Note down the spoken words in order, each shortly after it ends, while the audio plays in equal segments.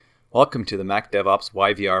Welcome to the Mac DevOps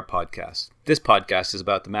YVR podcast. This podcast is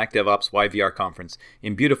about the Mac DevOps YVR conference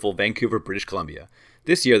in beautiful Vancouver, British Columbia.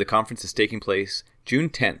 This year, the conference is taking place June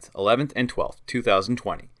 10th, 11th, and 12th,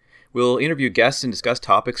 2020. We'll interview guests and discuss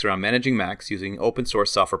topics around managing Macs using open source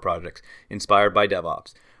software projects inspired by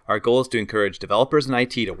DevOps. Our goal is to encourage developers and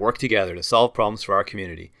IT to work together to solve problems for our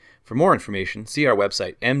community. For more information, see our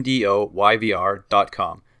website,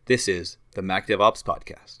 mdoyvr.com. This is the Mac DevOps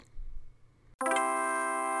podcast.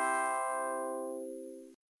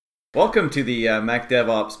 Welcome to the Mac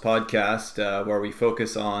DevOps podcast, where we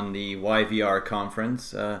focus on the YVR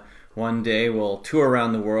conference. One day we'll tour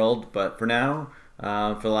around the world, but for now,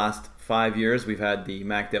 for the last 5 years, we've had the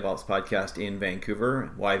Mac DevOps podcast in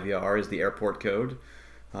Vancouver. YVR is the airport code.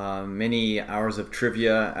 Many hours of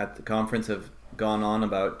trivia at the conference have gone on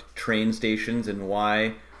about train stations and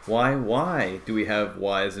why do we have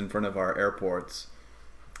Ys in front of our airports?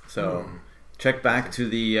 So check back to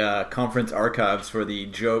the conference archives for the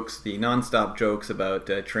jokes, the non-stop jokes about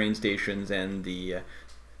train stations and the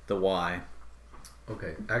why.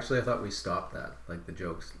 Okay, actually, I thought we stopped that. Like the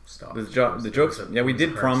jokes stopped. The jokes. We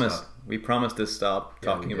did promise. Stop. We promised to stop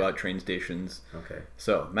talking about train stations. Okay.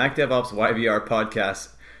 So Mac DevOps YVR podcast,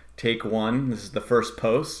 take one. This is the first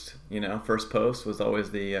post. First post was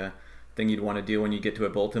always the thing you'd want to do when you get to a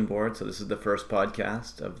bulletin board. So this is the first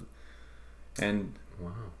podcast and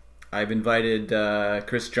wow. I've invited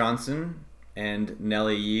Chris Johnson and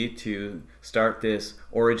Nellie Yee to start this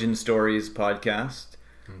Origin Stories podcast.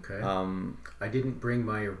 Okay. I didn't bring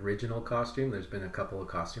my original costume. There's been a couple of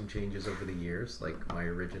costume changes over the years. Like my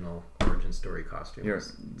original Origin Story costume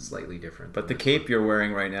is slightly different. But the cape you're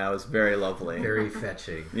wearing right now is very lovely. Very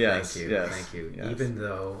fetching. Yes. Thank you. Yes, Thank you. Yes. Even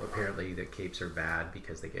though apparently the capes are bad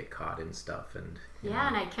because they get caught in stuff and.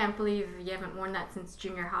 And I can't believe you haven't worn that since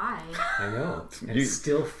junior high. I know. And it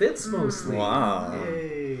still fits mostly. Wow.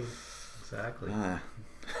 Yay. Exactly.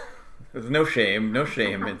 There's no shame in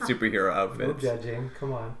superhero outfits. No judging.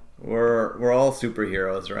 Come on. We're all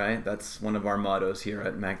superheroes, right? That's one of our mottos here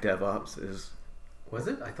at Mac DevOps. Was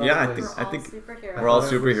it? I thought. Yeah, it was, I think superheroes. We're all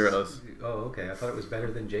superheroes. Okay. I thought it was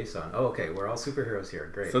better than JSON. Oh, okay. We're all superheroes here.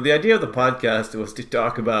 Great. So the idea of the podcast was to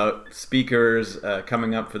talk about speakers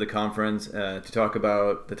coming up for the conference, to talk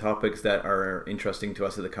about the topics that are interesting to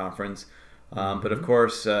us at the conference. But of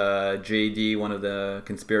course, JD, one of the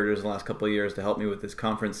conspirators in the last couple of years to help me with this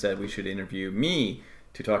conference, said we should interview me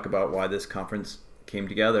to talk about why this conference came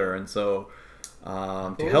together. And so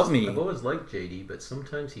to help me... I've always liked JD, but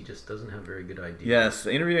sometimes he just doesn't have very good ideas. Yes,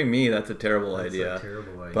 interviewing me, that's a terrible idea. That's a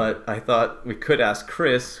terrible idea. But I thought we could ask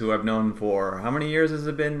Chris, who I've known for, how many years has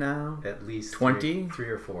it been now? At least 20? Three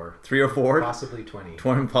or four. 3 or 4? Possibly 20.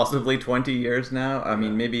 Possibly 20 years now? I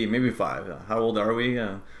mean, maybe 5. How old are we?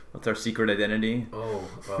 What's our secret identity? Oh,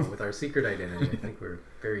 well, with our secret identity, I think we're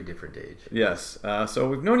very different age. Yes. So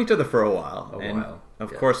we've known each other for a while.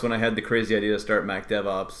 Of course, when I had the crazy idea to start Mac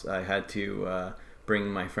DevOps, I had to bring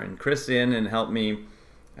my friend Chris in and help me.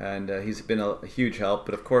 And he's been a huge help.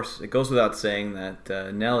 But of course, it goes without saying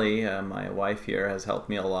that Nellie, my wife here, has helped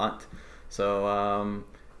me a lot. So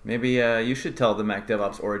maybe you should tell the Mac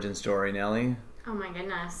DevOps origin story, Nellie. Oh my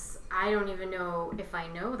goodness. I don't even know if I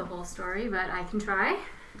know the whole story, but I can try.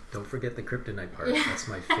 Don't forget the kryptonite part. Yeah. That's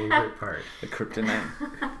my favorite part. The kryptonite.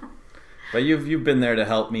 But you've been there to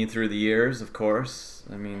help me through the years, of course.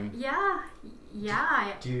 I mean. Yeah.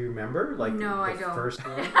 Do you remember? Like no, I the don't. first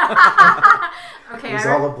one? Okay. It was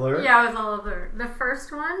all a blur? Yeah, it was all a blur. The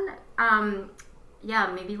first one,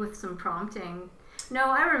 maybe with some prompting. No,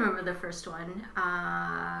 I remember the first one.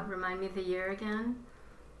 Remind me of the year again.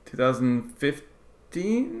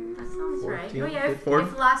 2015? That sounds 14, right. Oh yeah, if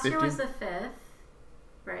 14, last 15? year was the 5th.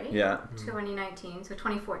 Right? Yeah. 2019, so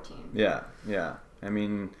 2014. Yeah. I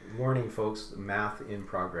mean... Warning, folks, math in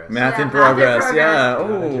progress. Math in progress, yeah.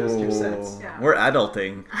 We're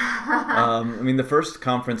adulting. I mean, the first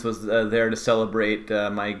conference was there to celebrate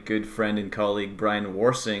my good friend and colleague Brian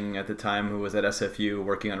Warsing at the time, who was at SFU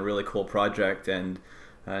working on a really cool project. And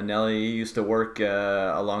Nellie used to work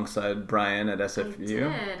alongside Brian at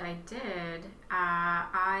SFU. I did.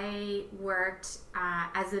 I worked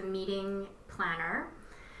as a meeting planner.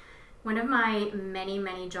 One of my many,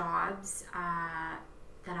 many jobs that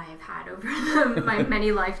I have had over my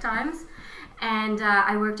many lifetimes. And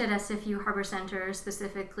I worked at SFU Harbor Center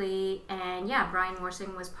specifically. And Brian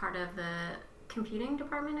Warsing was part of the computing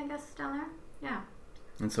department, I guess, down there. Yeah.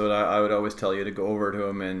 And so I would always tell you to go over to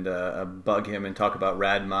him and bug him and talk about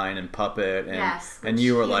Radmine and Puppet. And, yes, and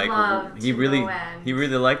you were like, he really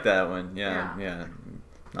liked that one. Yeah.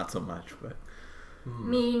 Not so much, but...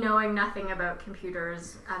 Me knowing nothing about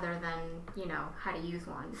computers other than, how to use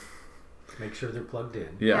one. Make sure they're plugged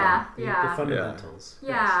in. Yeah. The fundamentals.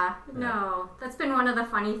 Yeah. No, that's been one of the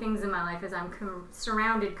funny things in my life is I'm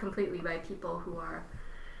surrounded completely by people who are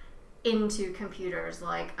into computers,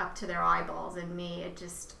 like up to their eyeballs, and me,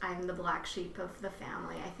 I'm the black sheep of the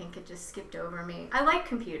family. I think it just skipped over me. I like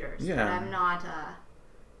computers, but I'm not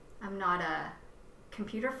a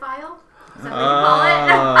computer file. Is that what you call it?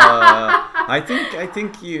 I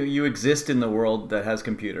think you exist in the world that has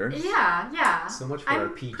computers. Yeah. So much for our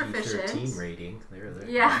PG-13 rating. There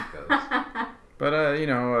yeah. Goes. But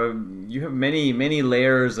you have many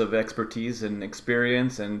layers of expertise and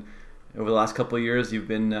experience, and over the last couple of years, you've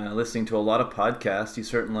been listening to a lot of podcasts. You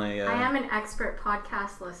certainly... I am an expert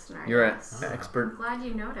podcast listener. You're an expert. I'm glad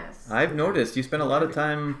you noticed. I've noticed. You spend a lot of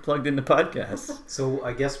time plugged into podcasts. So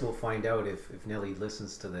I guess we'll find out if Nellie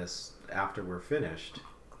listens to this after we're finished,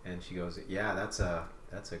 and she goes, "Yeah, that's a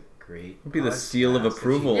great." It'll be the seal of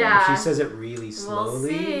approval. If she says it really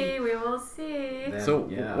slowly. We will see. Then, so,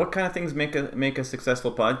 what kind of things make a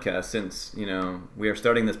successful podcast? Since we are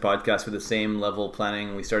starting this podcast with the same level of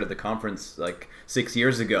planning we started the conference like 6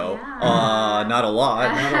 years ago. Yeah. Not a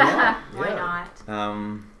lot. Why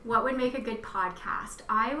not? What would make a good podcast?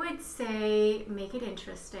 I would say make it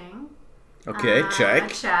interesting. Okay, check.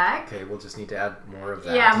 Okay, we'll just need to add more of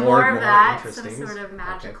that. Yeah, more of that. Some interesting. sort of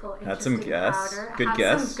magical, interesting Add some guests. powder. Good Have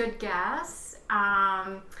guests. some good guests.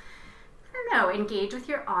 I don't know. Engage with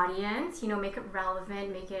your audience. Make it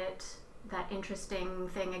relevant. Make it that interesting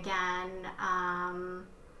thing again.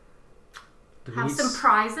 Have some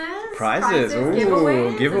prizes. Ooh,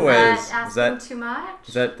 giveaways. Is that too much?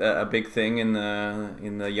 Is that a big thing in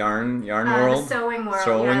the yarn world? The sewing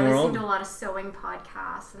world. I listen to a lot of sewing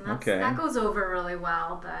podcasts, and that goes over really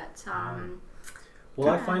well. But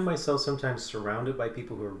I find myself sometimes surrounded by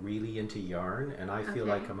people who are really into yarn, and I feel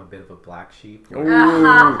like I'm a bit of a black sheep. Ooh,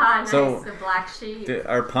 nice, the black sheep.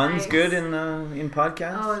 Are puns good in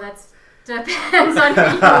podcasts? Oh, that depends on who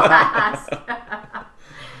you ask.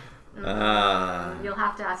 You'll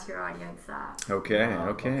have to ask your audience that.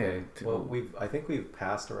 Okay. Well, I think we've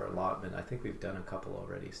passed our allotment. I think we've done a couple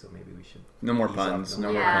already, so maybe we should. No more puns.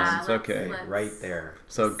 No more puns. Okay. Right there.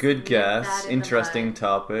 So good guess. Interesting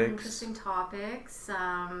topics. Interesting topics.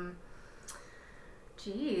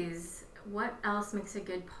 What else makes a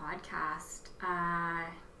good podcast?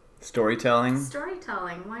 Storytelling,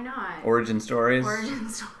 why not? Origin stories.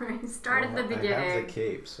 Start at the beginning. I have the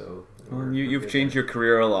Cape, so you've changed your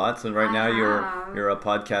career a lot. So right now you're a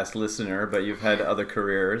podcast listener, but you've had other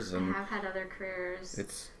careers. And I have had other careers.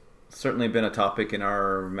 It's certainly been a topic in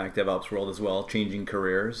our Mac DevOps world as well, changing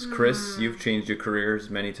careers. Chris, you've changed your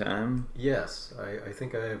careers many times. Yes, I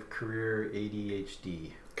think I have career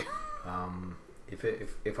ADHD.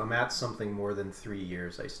 If I'm at something more than 3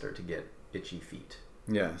 years, I start to get itchy feet.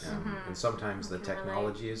 Yes. And sometimes the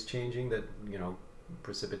technology is changing that,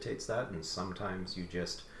 precipitates that. And sometimes you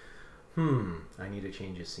just, I need a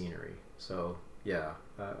change of scenery. So,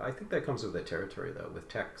 I think that comes with the territory, though. With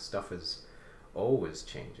tech, stuff is always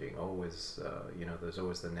changing. Always, there's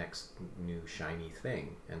always the next new shiny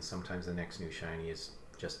thing. And sometimes the next new shiny is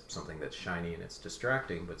just something that's shiny and it's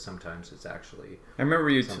distracting, but sometimes it's actually I remember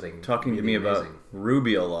you talking to me about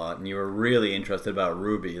Ruby a lot, and you were really interested about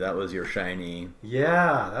Ruby. That was your shiny.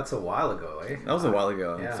 Yeah, that's a while ago, eh? That was a while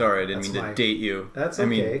ago. Yeah, sorry, I didn't mean to date you. That's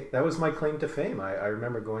okay. That was my claim to fame. I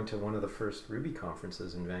remember going to one of the first Ruby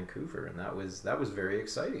conferences in Vancouver, and that was very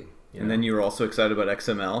exciting. Then you were also excited about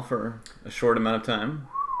XML for a short amount of time.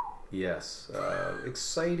 Yes,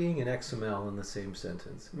 exciting and XML in the same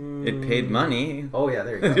sentence. It paid money. Oh yeah,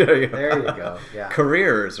 there you go. There you go. Yeah.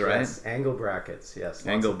 Careers, right? Yes, angle brackets. Yes,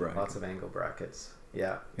 lots of angle brackets.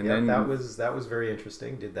 Yeah, and then that was very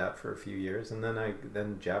interesting. Did that for a few years, and then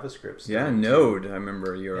JavaScript. Node. I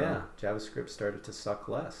remember JavaScript started to suck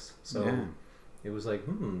less. So it was like,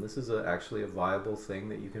 this is actually a viable thing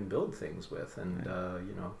that you can build things with, and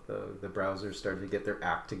the browsers started to get their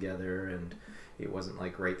act together, and it wasn't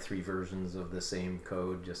like write 3 versions of the same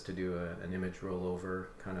code just to do an image rollover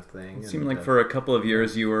kind of thing. It seemed like for a couple of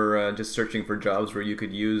years you were just searching for jobs where you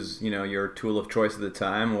could use, your tool of choice at the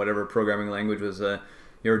time, whatever programming language was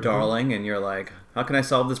your darling, and you're like, how can I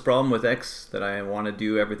solve this problem with X that I want to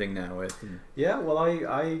do everything now with? Yeah, well,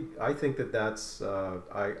 I think that's,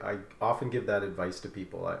 I often give that advice to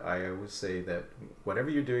people. I always say that whatever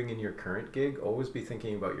you're doing in your current gig, always be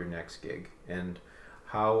thinking about your next gig, and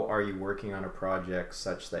how are you working on a project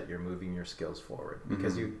such that you're moving your skills forward?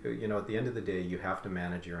 Because you at the end of the day, you have to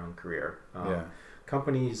manage your own career.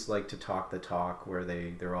 Companies like to talk the talk where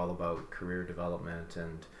they're all about career development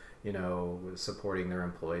and supporting their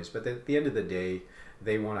employees. But at the end of the day,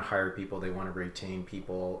 they want to hire people, they want to retain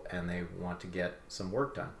people, and they want to get some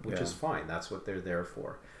work done, which is fine. That's what they're there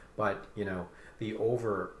for. But, the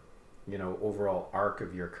overall arc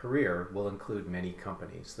of your career will include many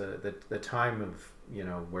companies. The time of,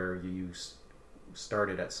 where you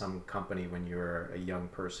started at some company when you were a young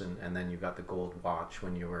person, and then you got the gold watch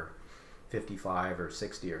when you were 55 or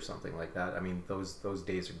 60 or something like that. I mean, those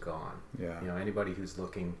days are gone. Yeah. Anybody who's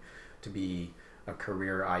looking to be a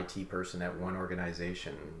career IT person at one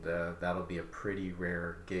organization, that'll be a pretty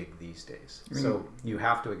rare gig these days. So you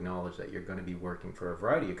have to acknowledge that you're going to be working for a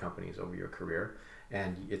variety of companies over your career,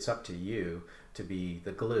 and it's up to you to be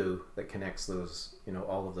the glue that connects those,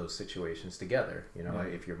 all of those situations together.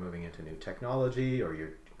 If you're moving into new technology, or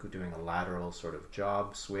you're doing a lateral sort of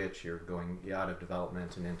job switch, you're going out of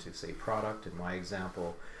development and into, say, product in my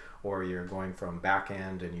example, or you're going from back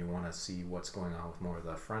end and you want to see what's going on with more of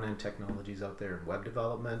the front end technologies out there in web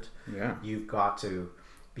development. You've got to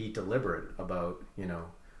be deliberate about,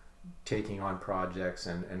 taking on projects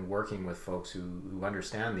and working with folks who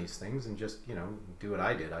understand these things, and just, do what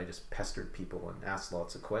I did. I just pestered people and asked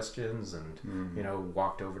lots of questions, and,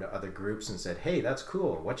 walked over to other groups and said, hey, that's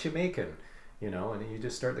cool. What you making? And you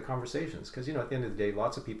just start the conversations, because, at the end of the day,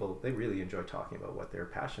 lots of people, they really enjoy talking about what they're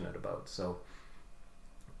passionate about. So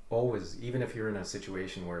always, even if you're in a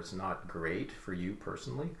situation where it's not great for you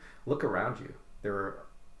personally, look around you. There are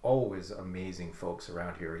always amazing folks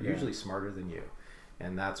around here, usually smarter than you.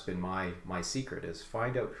 And that's been my secret, is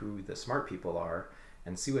find out who the smart people are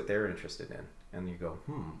and see what they're interested in. And you go,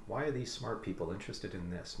 why are these smart people interested in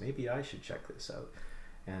this? Maybe I should check this out.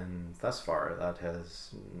 And thus far, that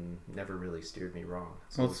has never really steered me wrong.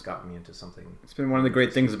 So it's got me into something. It's been one of the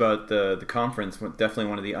great things about the conference. Definitely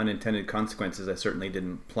one of the unintended consequences, I certainly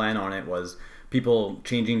didn't plan on it, was people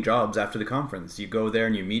changing jobs after the conference. You go there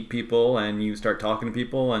and you meet people and you start talking to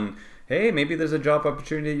people, and hey, maybe there's a job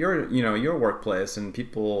opportunity at your workplace. And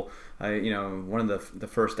people, one of the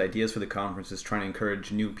first ideas for the conference is trying to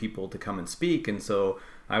encourage new people to come and speak. And so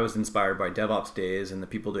I was inspired by DevOps Days and the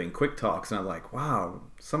people doing quick talks, and I'm like, wow,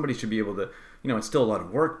 somebody should be able to, it's still a lot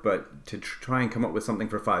of work, but to try and come up with something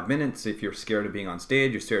for 5 minutes. If you're scared of being on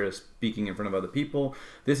stage, you're scared of speaking in front of other people,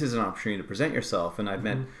 this is an opportunity to present yourself. And I've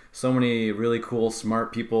met so many really cool,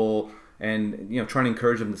 smart people, and trying to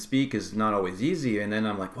encourage them to speak is not always easy. And then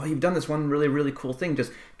I'm like, well, you've done this one really, really cool thing.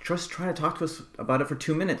 Just try to talk to us about it for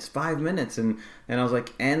 2 minutes, 5 minutes. And I was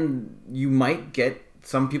like, and you might get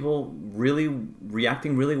some people really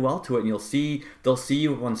reacting really well to it, and they'll see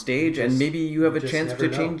you on stage, and maybe you have a chance to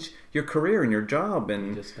change your career and your job.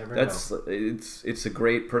 And it's a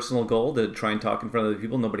great personal goal to try and talk in front of other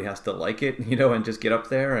people. Nobody has to like it, and just get up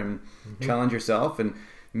there and challenge yourself. And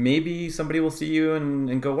maybe somebody will see you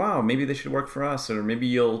and go, wow, maybe they should work for us, or maybe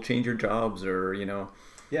you'll change your jobs, or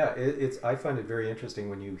Yeah, I find it very interesting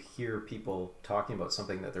when you hear people talking about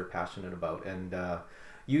something that they're passionate about. And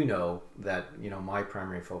that my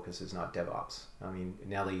primary focus is not DevOps. I mean,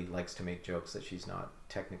 Nellie likes to make jokes that she's not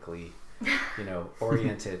technically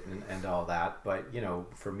oriented and all that, but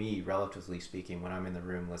for me, relatively speaking, when I'm in the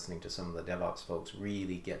room listening to some of the DevOps folks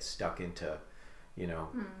really get stuck into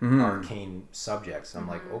arcane subjects, I'm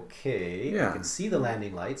like, okay, I can see the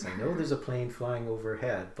landing lights, I know there's a plane flying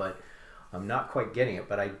overhead, but I'm not quite getting it.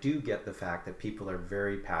 But I do get the fact that people are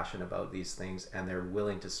very passionate about these things, and they're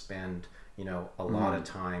willing to spend a lot of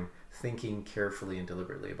time thinking carefully and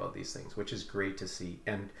deliberately about these things, which is great to see.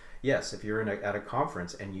 And yes, if you're at a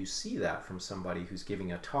conference and you see that from somebody who's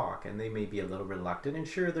giving a talk, and they may be a little reluctant, and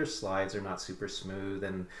sure, their slides are not super smooth,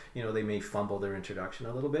 and they may fumble their introduction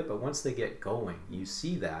a little bit, but once they get going, you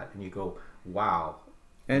see that and you go, wow,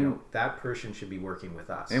 and that person should be working with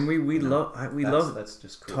us. And we love that's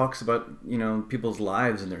just cool. Talks about people's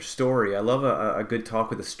lives and their story. I love a good talk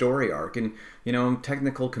with a story arc. And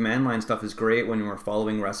technical command line stuff is great when we're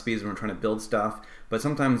following recipes and we're trying to build stuff, but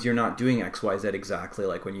sometimes you're not doing XYZ exactly.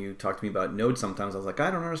 Like when you talk to me about Node, sometimes I was like, I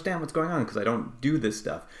don't understand what's going on because I don't do this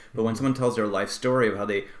stuff. But when someone tells their life story of how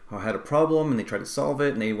they had a problem and they tried to solve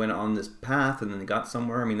it and they went on this path and then they got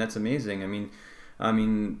somewhere, I mean, that's amazing. I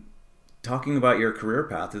mean talking about your career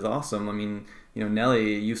path is awesome. I mean,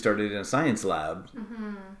 Nellie, you started in a science lab,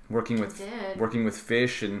 working with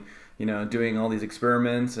fish, and doing all these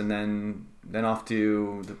experiments, and then off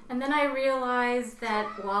to. And then I realized that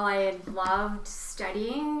while I had loved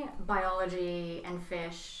studying biology and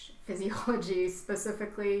fish physiology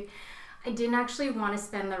specifically, I didn't actually want to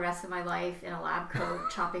spend the rest of my life in a lab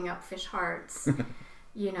coat chopping up fish hearts.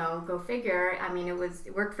 Go figure. I mean,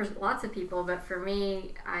 it worked for lots of people, but for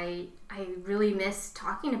me, I really miss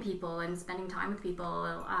talking to people and spending time with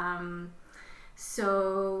people.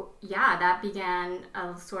 So yeah, that began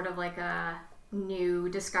a sort of like a new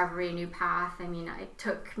discovery, a new path. I mean, it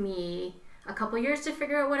took me a couple years to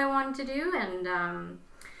figure out what I wanted to do, and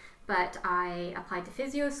but I applied to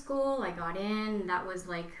physio school. I got in. That was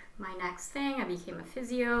like my next thing. I became a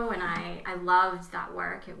physio, and I loved that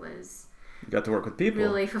work. It was You got to work with people.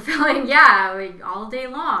 really fulfilling. Yeah, like all day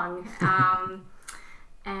long.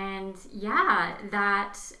 And yeah,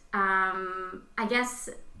 that I guess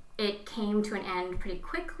it came to an end pretty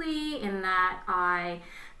quickly in that I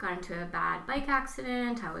got into a bad bike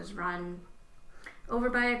accident. I was run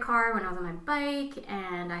over by a car when I was on my bike,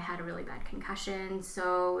 and I had a really bad concussion.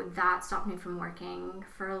 So that stopped me from working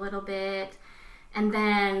for a little bit. And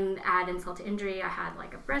then add insult to injury, I had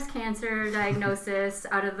like a breast cancer diagnosis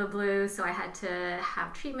out of the blue. So I had to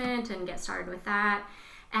have treatment and get started with that.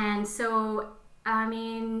 And so, I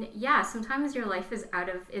mean, yeah, sometimes your life is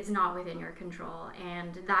it's not within your control.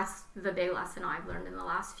 And that's the big lesson I've learned in the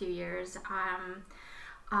last few years.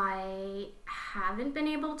 I haven't been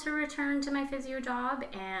able to return to my physio job,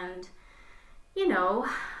 and you know,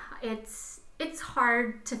 it's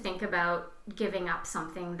hard to think about giving up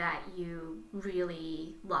something that you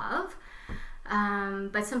really love,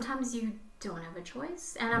 but sometimes you don't have a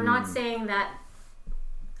choice. And I'm not saying that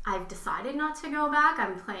I've decided not to go back.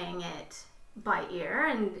 I'm playing it by ear,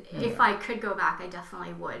 and if I could go back, I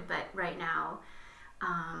definitely would, but right now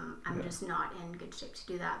I'm just not in good shape to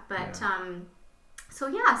do that. But so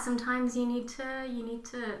yeah, sometimes you need to,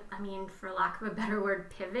 I mean, for lack of a better word,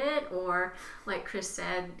 pivot, or like Chris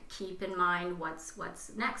said, keep in mind what's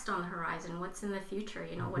next on the horizon, what's in the future,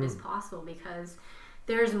 you know, what is possible, because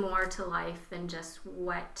there's more to life than just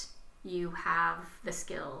what you have the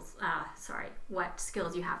skills, what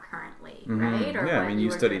skills you have currently, right? Or I mean, you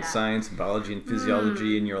studied science, biology, and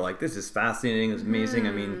physiology, and you're like, this is fascinating, it's amazing.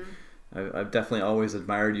 I mean, I've definitely always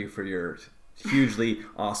admired you for your hugely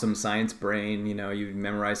awesome science brain. You know, you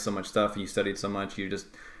memorized so much stuff, and you studied so much,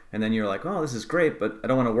 and then you're like, oh, this is great, but I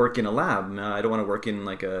don't want to work in a lab. I don't want to work in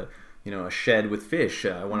like a shed with fish.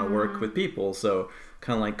 I want to work with people. So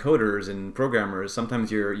kind of like coders and programmers,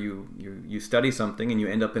 sometimes you study something and you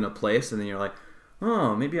end up in a place, and then you're like,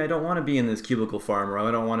 oh, maybe I don't want to be in this cubicle farm, or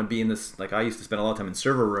I don't want to be in this, like I used to spend a lot of time in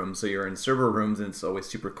server rooms. So you're in server rooms and it's always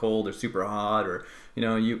super cold or super hot, or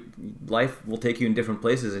life will take you in different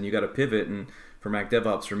places, and you got to pivot. And for Mac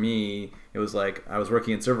DevOps, for me, it was like I was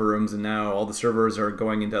working in server rooms, and now all the servers are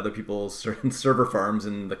going into other people's server farms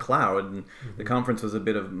in the cloud. And the conference was a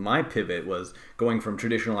bit of my pivot, was going from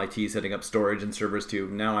traditional IT, setting up storage and servers, to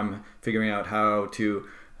now I'm figuring out how to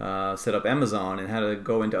set up Amazon and how to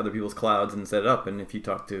go into other people's clouds and set it up. And if you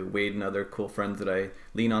talk to Wade and other cool friends that I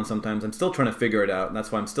lean on sometimes, I'm still trying to figure it out. And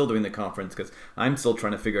that's why I'm still doing the conference, because I'm still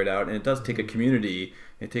trying to figure it out. And it does take a community.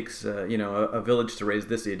 It takes a village to raise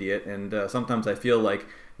this idiot. And sometimes I feel like,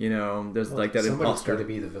 there's like that imposter. Somebody's got to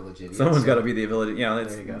be the village idiot. Someone's got to be the village.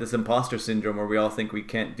 It's this imposter syndrome where we all think we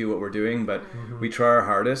can't do what we're doing, but we try our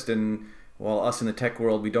hardest. And while us in the tech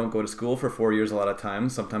world, we don't go to school for 4 years a lot of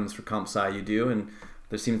times. Sometimes for comp sci you do. And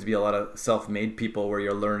there seems to be a lot of self-made people where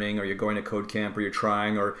you're learning, or you're going to code camp, or you're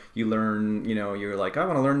trying, or you learn, you're like, I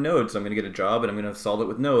want to learn Node, so I'm going to get a job and I'm going to solve it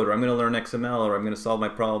with Node, or I'm going to learn XML, or I'm going to solve my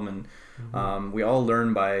problem. And we all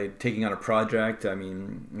learn by taking on a project. I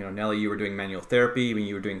mean, Nelly, you were doing manual therapy. I mean,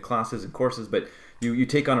 you were doing classes and courses, but you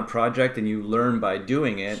take on a project and you learn by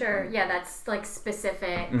doing it. Sure, yeah, that's like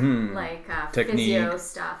specific, like technique, physio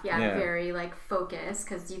stuff. Yeah, very like focused,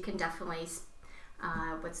 because you can definitely,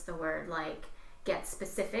 get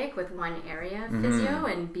specific with one area of physio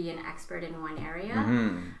and be an expert in one area.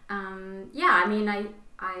 I mean,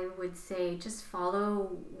 I would say just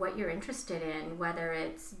follow what you're interested in, whether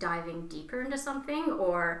it's diving deeper into something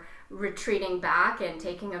or retreating back and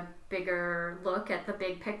taking a bigger look at the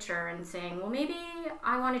big picture and saying, well, maybe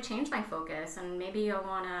I want to change my focus, and maybe I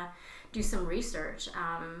want to do some research.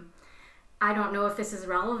 I don't know if this is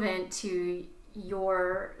relevant to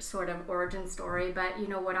your sort of origin story, but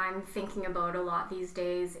what I'm thinking about a lot these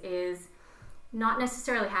days is not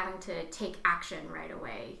necessarily having to take action right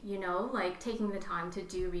away, like taking the time to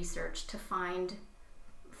do research, to find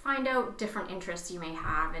out different interests you may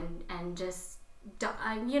have, and just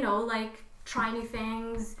like try new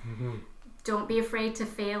things. Don't be afraid to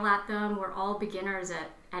fail at them. We're all beginners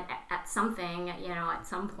at something, at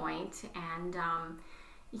some point. And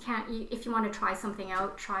you can't, if you want to try something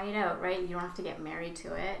out, try it out, right? You don't have to get married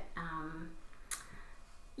to it.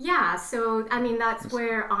 So I mean, that's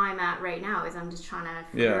where I'm at right now, is I'm just trying to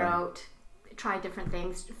figure out, try different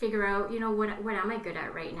things, figure out, what am I good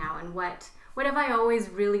at right now, and what have I always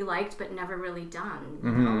really liked but never really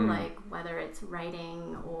done, like whether it's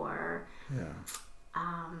writing or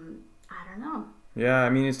I don't know. Yeah, I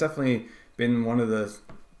mean, it's definitely been one of the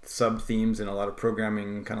sub themes in a lot of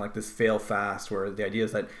programming, kind of like this fail fast, where the idea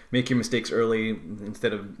is that make your mistakes early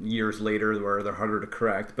instead of years later where they're harder to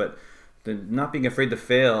correct. But not being afraid to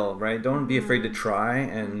fail, right? Don't be afraid to try,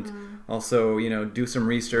 and also, do some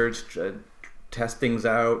research, test things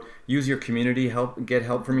out, use your community, get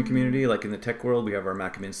help from your community. Like in the tech world, we have our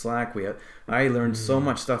MacAdmin Slack. I learned so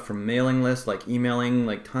much stuff from mailing lists, like emailing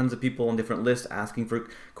like tons of people on different lists asking for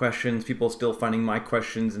questions, people still finding my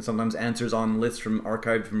questions and sometimes answers on lists from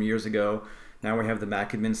archived from years ago. Now we have the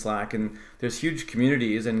MacAdmin Slack, and there's huge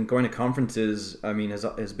communities, and going to conferences, I mean,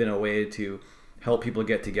 has been a way to help people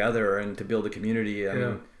get together and to build a community. I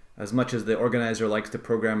mean, as much as the organizer likes to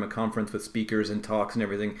program a conference with speakers and talks and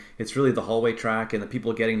everything, it's really the hallway track and the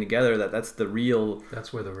people getting together that's where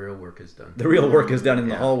the real work is done. The real work is done in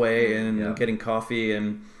the hallway and getting coffee,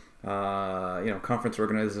 and conference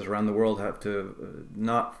organizers around the world have to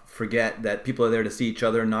not forget that people are there to see each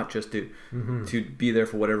other, not just to be there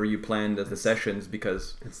for whatever you planned as the sessions,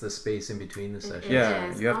 because it's the space in between the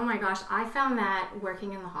sessions. It is. Oh my gosh, I found that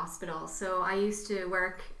working in the hospital. So I used to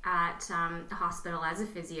work at a hospital as a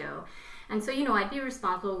physio, and so I'd be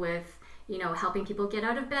responsible with helping people get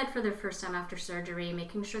out of bed for their first time after surgery,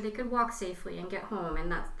 making sure they could walk safely and get home.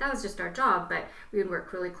 And that was just our job. But we would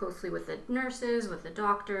work really closely with the nurses, with the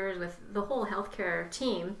doctors, with the whole healthcare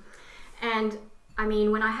team. And I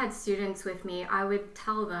mean, when I had students with me, I would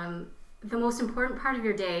tell them the most important part of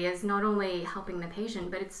your day is not only helping the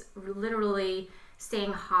patient, but it's literally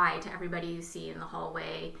saying hi to everybody you see in the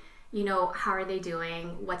hallway. How are they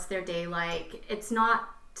doing? What's their day like? It's not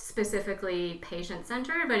specifically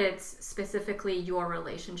patient-centered, but it's specifically your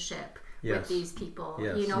relationship with these people,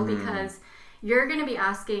 because you're going to be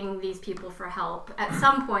asking these people for help at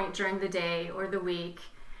some point during the day or the week.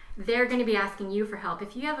 They're going to be asking you for help.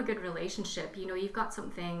 If you have a good relationship, you've got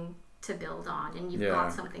something to build on, and you've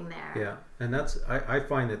got something there. Yeah, and I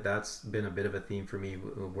find that's been a bit of a theme for me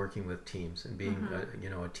working with teams and being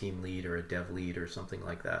a team lead or a dev lead or something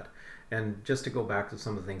like that. And just to go back to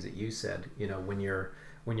some of the things that you said,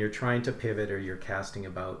 when you're trying to pivot or you're casting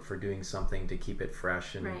about for doing something to keep it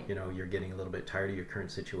fresh, and you're getting a little bit tired of your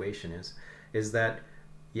current situation, is that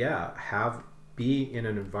be in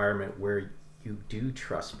an environment where you do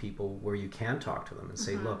trust people, where you can talk to them and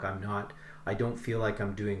say, look, I don't feel like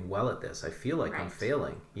I'm doing well at this. I feel like I'm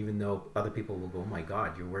failing, even though other people will go, oh my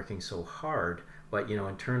God, you're working so hard. But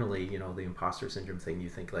internally, the imposter syndrome thing, you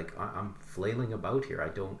think like, I'm flailing about here. I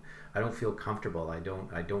don't feel comfortable. I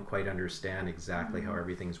don't quite understand exactly how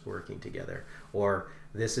everything's working together. Or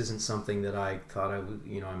this isn't something that I thought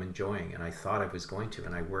I'm enjoying, and I thought I was going to,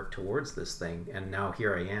 and I worked towards this thing, and now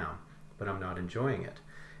here I am, but I'm not enjoying it.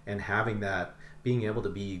 And having that, being able to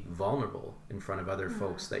be vulnerable in front of other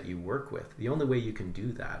folks that you work with, the only way you can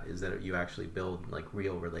do that is that you actually build like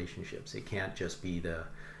real relationships. It can't just be the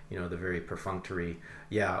very perfunctory,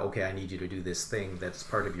 I need you to do this thing that's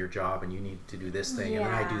part of your job, and you need to do this thing, and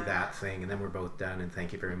then I do that thing, and then we're both done, and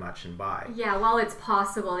thank you very much, and bye. Yeah, while it's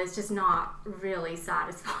possible, it's just not really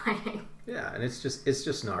satisfying. Yeah, and it's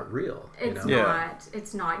just not real. It's not.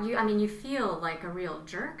 It's not. You feel like a real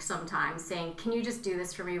jerk sometimes saying, can you just do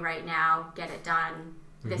this for me right now? Get it done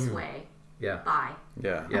this way. Yeah. Bye.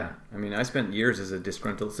 Yeah. I mean, I spent years as a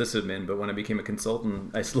disgruntled sysadmin, but when I became a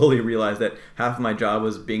consultant, I slowly realized that half of my job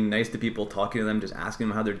was being nice to people, talking to them, just asking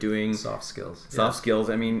them how they're doing. Soft skills.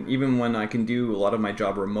 I mean, even when I can do a lot of my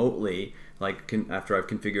job remotely, like after I've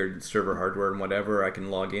configured server hardware and whatever, I can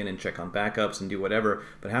log in and check on backups and do whatever.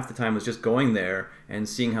 But half the time was just going there and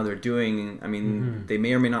seeing how they're doing. I mean, they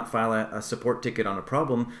may or may not file a support ticket on a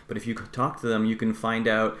problem, but if you talk to them, you can find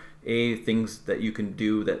out A, things that you can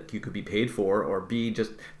do that you could be paid for, or B,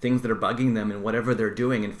 just things that are bugging them and whatever they're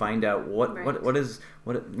doing, and find out what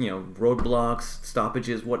roadblocks,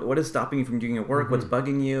 stoppages, what is stopping you from doing your work, what's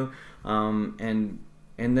bugging you,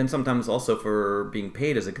 and then sometimes also for being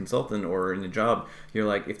paid as a consultant or in a job, you're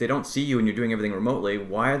like, if they don't see you and you're doing everything remotely,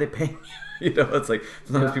 why are they paying you? It's like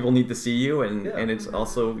sometimes people need to see you, and it's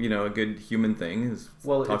also a good human thing is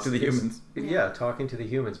talk to the humans. Talking to the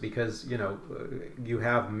humans, because you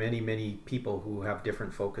have many people who have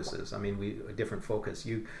different focuses. I mean, different focus.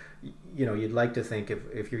 You'd like to think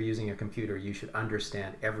if you're using a computer, you should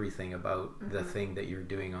understand everything about the thing that you're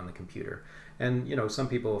doing on the computer. And some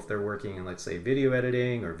people, if they're working in, let's say, video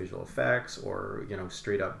editing or visual effects or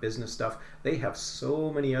straight up business stuff, they have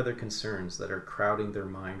so many other concerns that are crowding their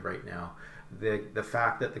mind right now. The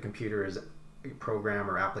fact that the computer is program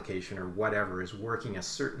or application or whatever is working a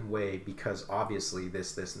certain way because obviously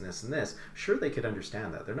this, and this, and this, sure, they could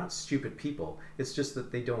understand that. They're not stupid people. It's just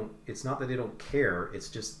that it's not that they don't care. It's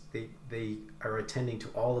just they are attending to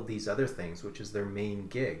all of these other things, which is their main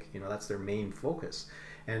gig. That's their main focus.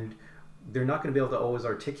 And they're not going to be able to always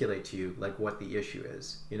articulate to you like what the issue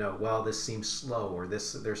is. Well, this seems slow, or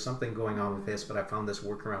there's something going on with this, but I found this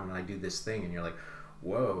workaround when I do this thing. And you're like,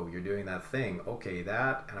 whoa, you're doing that thing. Okay,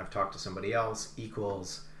 that, and I've talked to somebody else,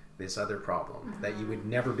 equals this other problem that you would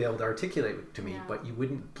never be able to articulate to me, but you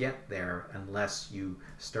wouldn't get there unless you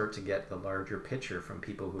start to get the larger picture from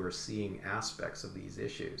people who are seeing aspects of these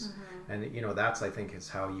issues. And that's, I think, is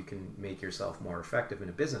how you can make yourself more effective in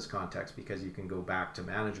a business context, because you can go back to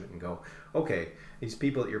management and go, okay, these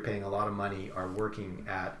people that you're paying a lot of money are working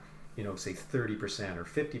at, say 30% or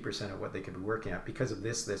 50% of what they could be working at because of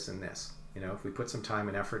this, this, and this. If we put some time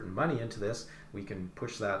and effort and money into this, we can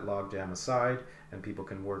push that logjam aside, and people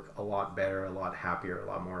can work a lot better, a lot happier, a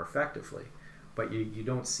lot more effectively. But you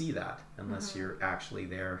don't see that unless you're actually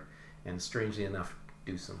there, and strangely enough,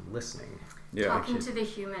 do some listening. Talking to the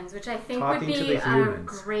humans, which I think would be a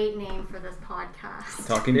great name for this podcast.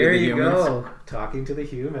 Talking to the humans. There you go. Talking to the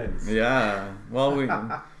humans. Yeah.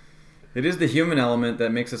 Well, it is the human element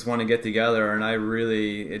that makes us want to get together, and I'm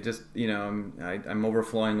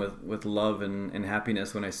overflowing with love and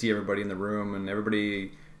happiness when I see everybody in the room, and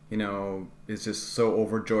everybody, is just so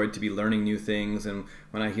overjoyed to be learning new things. And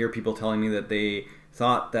when I hear people telling me that they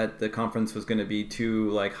thought that the conference was going to be too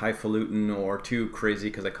like highfalutin or too crazy,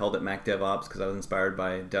 because I called it Mac DevOps because I was inspired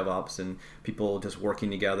by DevOps and people just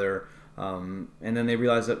working together, and then they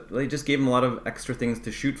realized that they just gave them a lot of extra things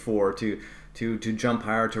to shoot for, to jump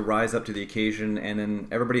higher, to rise up to the occasion. And then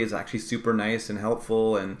everybody is actually super nice and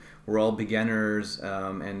helpful, and we're all beginners,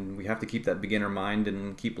 and we have to keep that beginner mind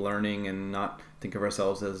and keep learning and not think of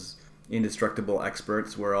ourselves as indestructible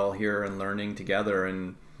experts. We're all here and learning together,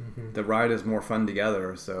 and the ride is more fun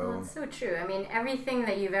together. So that's so true. I mean, everything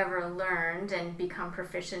that you've ever learned and become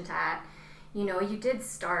proficient at, you did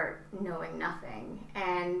start knowing nothing,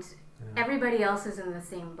 and everybody else is in the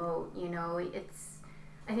same boat.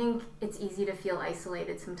 I think it's easy to feel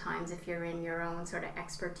isolated sometimes if you're in your own sort of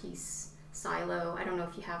expertise silo. I don't know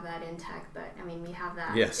if you have that in tech, but I mean, we have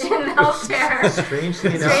that in healthcare.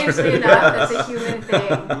 Strangely enough, it's a human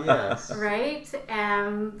thing. Yes. Right?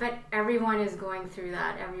 But everyone is going through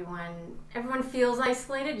that. Everyone feels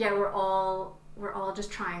isolated, yet we're all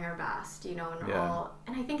just trying our best, and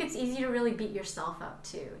I think it's easy to really beat yourself up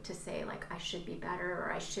too, to say like, I should be better,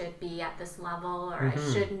 or I should be at this level, or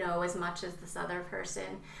I should know as much as this other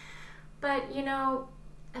person. But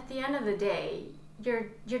at the end of the day,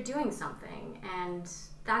 you're doing something, and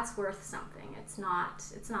that's worth something. It's not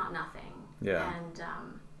nothing. Yeah. And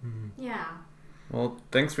Well,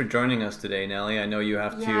 thanks for joining us today, Nellie. I know you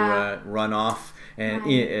have to run off and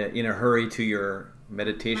in a hurry to your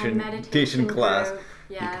meditation class. Group.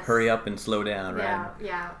 Yes. You can hurry up and slow down, right?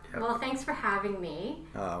 Yeah. Well, thanks for having me.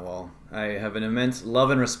 Well, I have an immense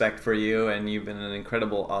love and respect for you, and you've been an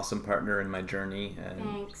incredible, awesome partner in my journey. And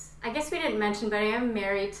thanks. I guess we didn't mention, but I am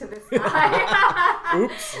married to this guy.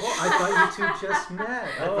 Oops. Oh, I thought you two just met.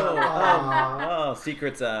 Oh,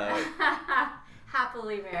 secrets out.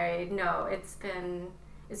 Happily married. No, it's been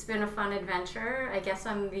a fun adventure. I guess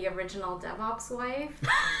I'm the original DevOps wife.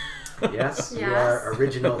 Yes, you are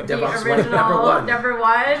original DevOps wife number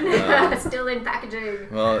one. Still in packaging.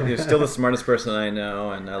 Well, you're still the smartest person I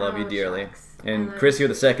know, and I love you dearly. Shucks. And Chris, you're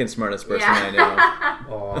the second smartest person I know.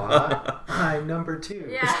 Aw, I'm number two.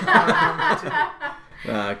 Yeah.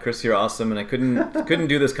 Chris, you're awesome, and I couldn't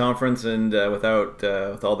do this conference and without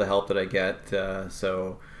with all the help that I get.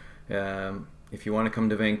 So if you want to come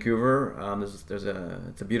to Vancouver,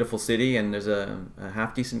 it's a beautiful city, and there's a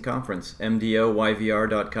half decent conference.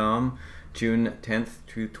 MDOYVR.com, June 10th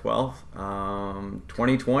to 12th,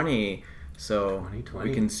 2020. So 2020.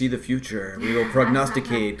 We can see the future. We will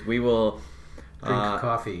prognosticate. We will drink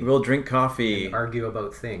coffee. We will drink coffee and argue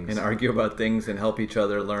about things. And help each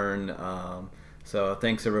other learn. So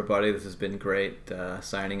thanks everybody. This has been great.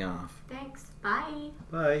 Signing off. Thanks. Bye.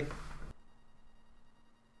 Bye.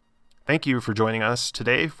 Thank you for joining us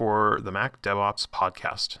today for the Mac DevOps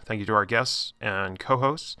Podcast. Thank you to our guests and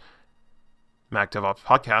co-hosts. Mac DevOps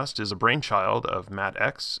Podcast is a brainchild of Matt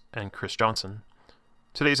X and Chris Johnson.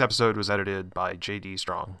 Today's episode was edited by J.D.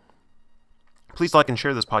 Strong. Please like and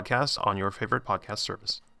share this podcast on your favorite podcast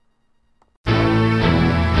service.